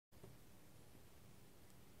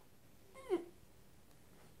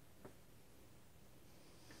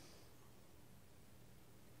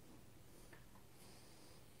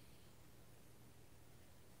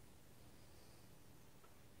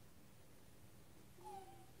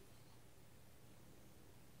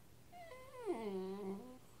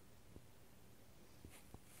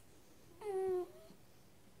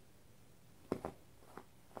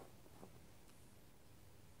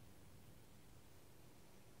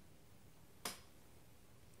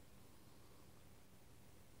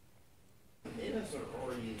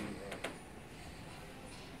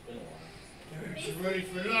Ready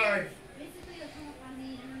for life.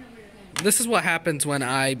 This is what happens when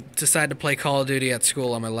I decide to play Call of Duty at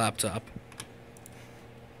school on my laptop.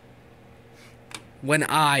 When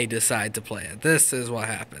I decide to play it, this is what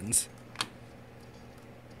happens.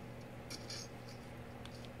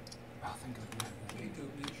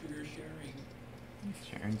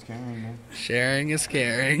 Sharing's caring, man. Sharing is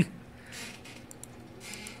caring.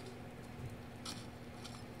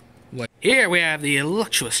 Here we have the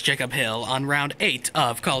illustrious Jacob Hill on round 8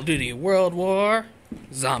 of Call of Duty World War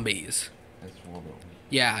Zombies. That's World War.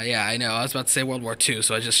 Yeah, I know. I was about to say World War II,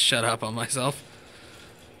 so I just shut up on myself.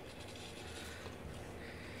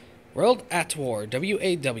 World at War,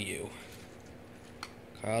 WAW.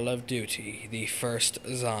 Call of Duty, the first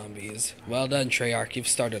zombies. Well done, Treyarch. You've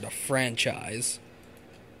started a franchise.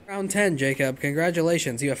 Round 10, Jacob.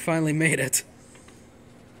 Congratulations. You have finally made it.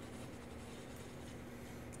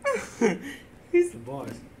 He's the boss.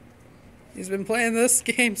 He's been playing this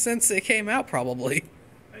game since it came out, probably.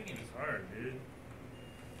 That game's hard, dude.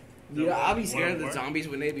 Yeah, I'll be scared of the zombies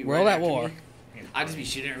when they be World right at after War. me. I'll just be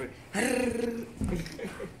shooting everybody.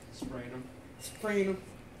 Spraying them.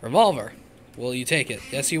 Revolver. Will you take it?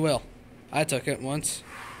 Yes, you will. I took it once.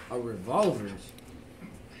 A revolvers.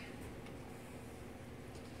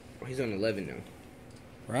 Oh, he's on 11 now.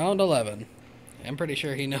 Round 11. I'm pretty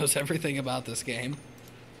sure he knows everything about this game.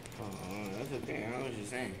 Oh, that's okay. I was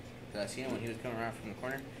just saying. 'Cause I seen him when he was coming around from the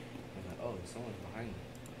corner. I was like, oh, someone's behind me.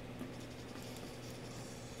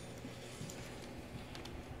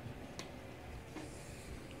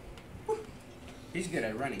 He's good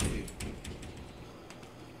at running, too.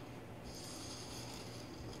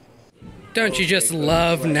 Don't you just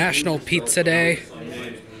love National Pizza Day?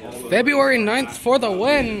 February 9th for the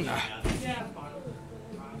win! I'm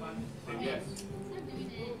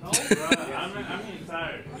getting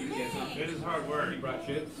tired. It is hard work. You brought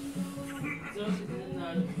chips?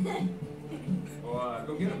 Well,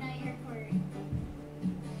 go get them.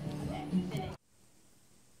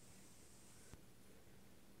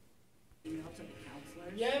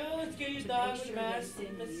 Yeah, let's get your dog with a mask,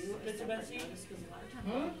 Mr. Betsy.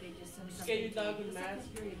 Huh? Let's get your dog with a mask.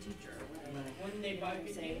 One day by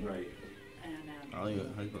day. Right. I'll leave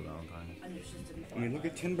it. High school Valentine. I mean, look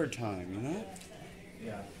at Timber Time, you know?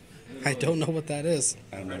 I don't know what that is.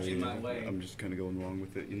 I don't know either. I'm just kind of going along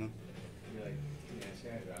with it, you know?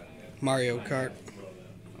 Mario Kart.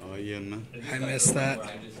 Oh, yeah, man. I missed that.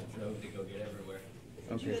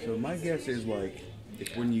 Okay, so my guess is, like,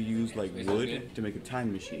 it's when you use, like, wood to make a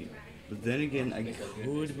time machine. But then again, I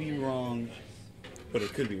could be wrong, but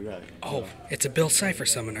it could be right. Oh, it's a Bill Cipher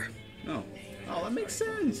summoner. No. Oh, that makes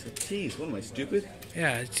sense. Jeez, what am I, stupid?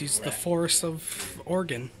 Yeah, it's the Forest of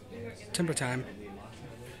Oregon. Timber Time.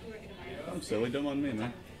 I'm silly. Don't mind me,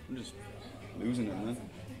 man. I'm just losing it, man.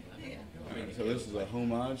 Alright, so this is a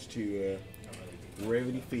homage to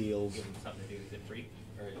Gravity Fields.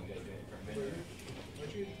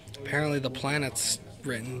 Apparently the planet's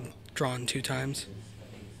drawn 2 times.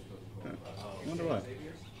 I wonder why.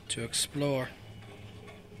 To explore.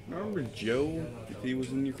 Remember Joe, if he was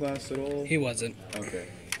in your class at all? He wasn't. Okay.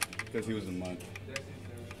 Because he was in mine.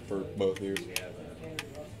 For both years.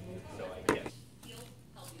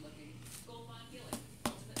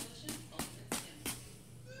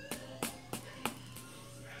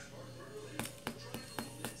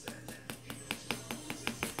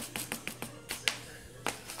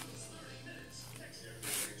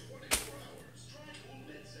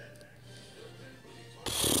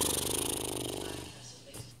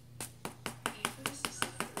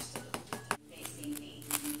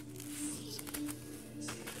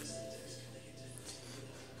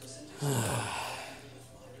 And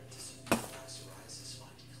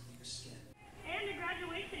a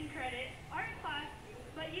graduation credit, art class,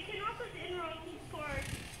 but you can also enroll for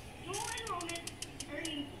dual enrollment,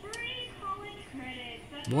 earning free college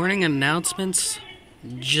credits. Morning announcements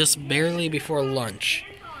just barely before lunch.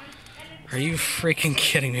 Are you freaking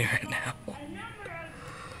kidding me right now?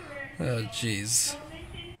 Oh, jeez.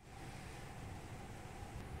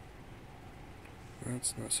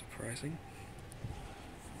 That's not surprising.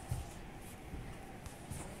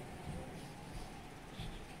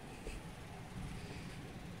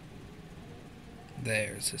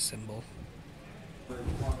 There's a symbol.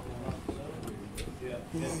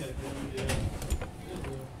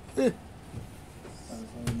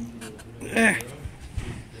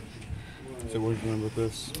 So where'd you learn about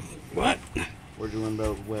this? What? Where'd you learn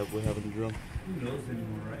about what having a drum?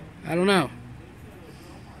 I don't know.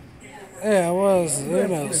 Yeah, it was. Who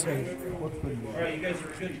knows? Alright, you guys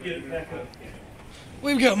are good to get it back up.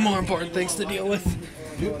 We've got more important things to deal with.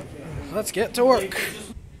 Let's get to work.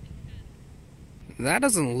 That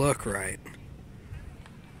doesn't look right.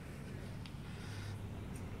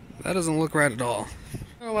 That doesn't look right at all.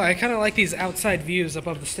 Oh, I kind of like these outside views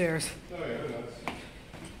above the stairs. Oh yeah, it does.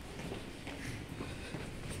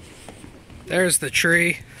 There's the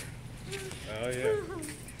tree. Oh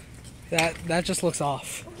yeah. That just looks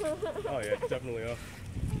off. Oh yeah, it's definitely off.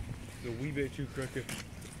 It's a wee bit too crooked.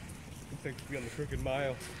 It thinks to be on the crooked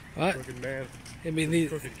mile. What? Crooked man. I mean,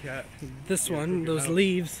 Crooked cat. this Yeah, one, crooked those house.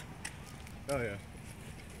 leaves. Oh yeah.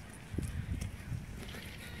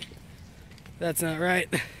 That's not right.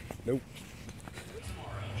 Nope.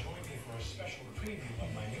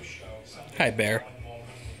 Hi, Bear.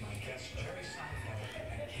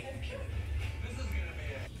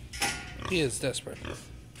 He is desperate.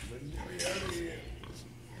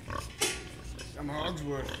 I'm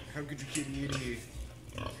Hogsworth. How could you keep me in here?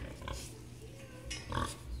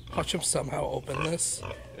 Watch him somehow open this.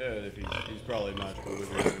 Yeah, if he's probably not cool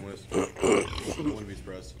with it and with. I wouldn't be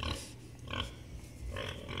surprised.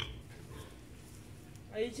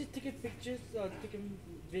 I used to take pictures, taking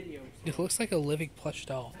videos. It looks like a living plush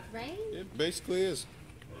doll. Right? It basically is.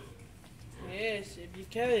 Yes, if you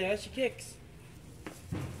carry her, she kicks.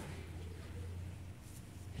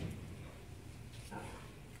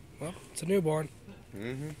 Well, it's a newborn.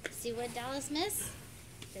 Mm-hmm. See what dolls miss?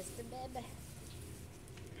 Just a baby.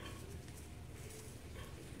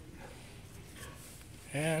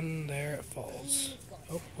 And there it falls.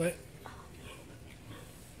 Oh, wait.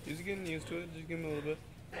 He's getting used to it. Just give him a little bit.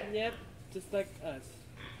 Yep, just like us.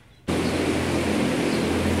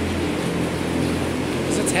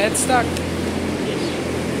 Is its head stuck? I don't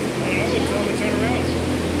know. Tell him to turn around.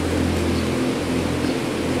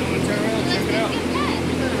 Tell him to turn around. Check it out. Turn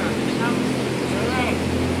around.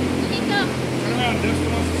 Turn around. Dexter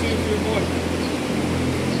wants to see it for your boy.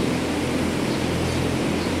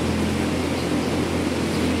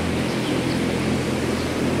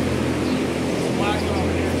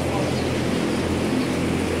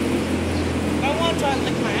 I want to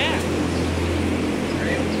lick my ass.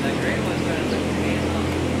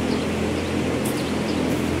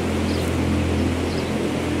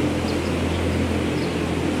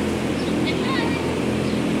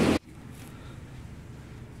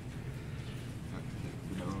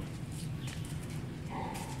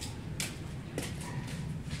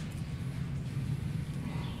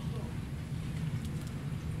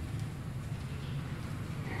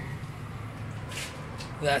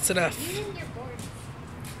 That's enough.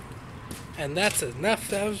 And that's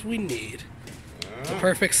enough as we need. The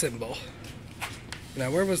perfect symbol.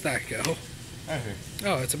 Now, where was that go?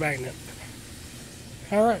 Oh, it's a magnet.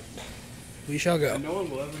 Alright. We shall go. No one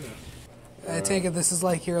will ever know. I take it this is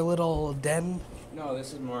like your little den? No,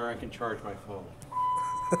 this is more I can charge my phone.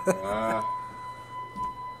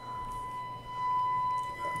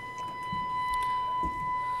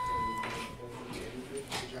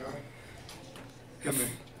 Come here.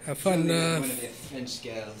 Have fun, French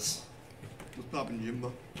scales. What's poppin',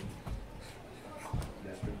 Jimbo?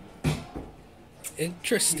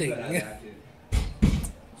 interesting.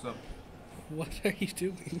 What's up? What are you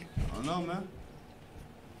doing? I don't know, man.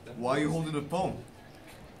 Why are you holding the phone?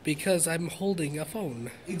 Because I'm holding a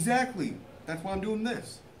phone. Exactly. That's why I'm doing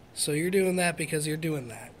this. So you're doing that because you're doing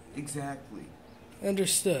that. Exactly.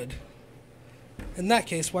 Understood. In that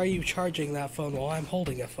case, why are you charging that phone while I'm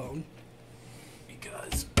holding a phone?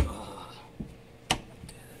 Because I'm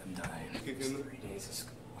dying. Kick in the- 3 days of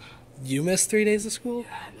school. You missed 3 days of school?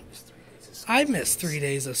 Yeah, I missed 3 days of school. I missed 3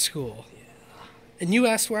 days of school. And you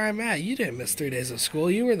asked where I'm at. You didn't miss 3 days of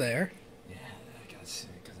school. You were there. Yeah, I got sick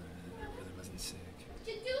because I really wasn't sick. What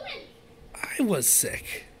you doing? I was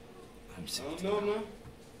sick. I'm sick. I don't know, man.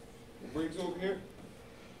 Brings over here.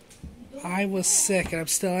 I was sick, and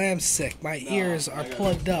I am sick. My ears are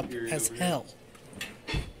plugged up as hell.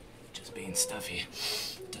 Just being stuffy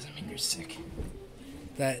doesn't mean you're sick.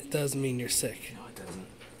 That does mean you're sick. No, it doesn't.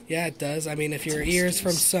 Yeah, it does. I mean, if your an ears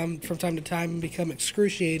from time to time become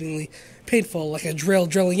excruciatingly painful, like a drill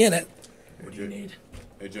drilling in it. What do you need?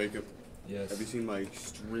 Hey, Jacob. Yes. Have you seen my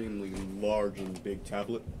extremely large and big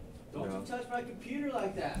tablet? Don't No. you touch my computer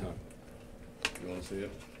like that. No. You want to see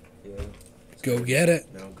it? Yeah. Go get it.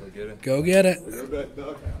 No, go get it. Go get it. You're back,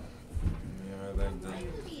 dog. Yeah, like that.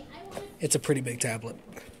 It's a pretty big tablet.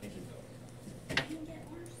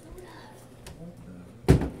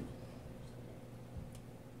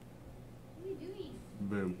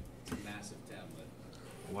 Boom. Massive tablet.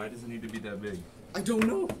 Why does it need to be that big? I don't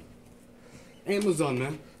know. Amazon,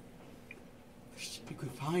 man. You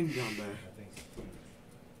could find down there.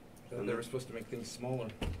 They were supposed to make things smaller.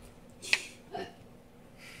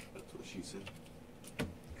 That's what she said.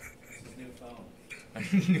 This is new phone.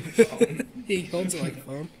 He holds it like a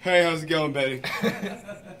phone. Hey, how's it going, Betty?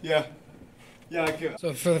 Yeah. Yeah, I can.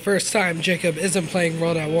 So for the first time, Jacob isn't playing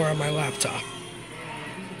World at War on my laptop.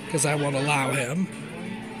 Because I won't allow him.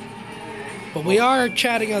 But we are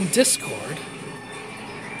chatting on Discord.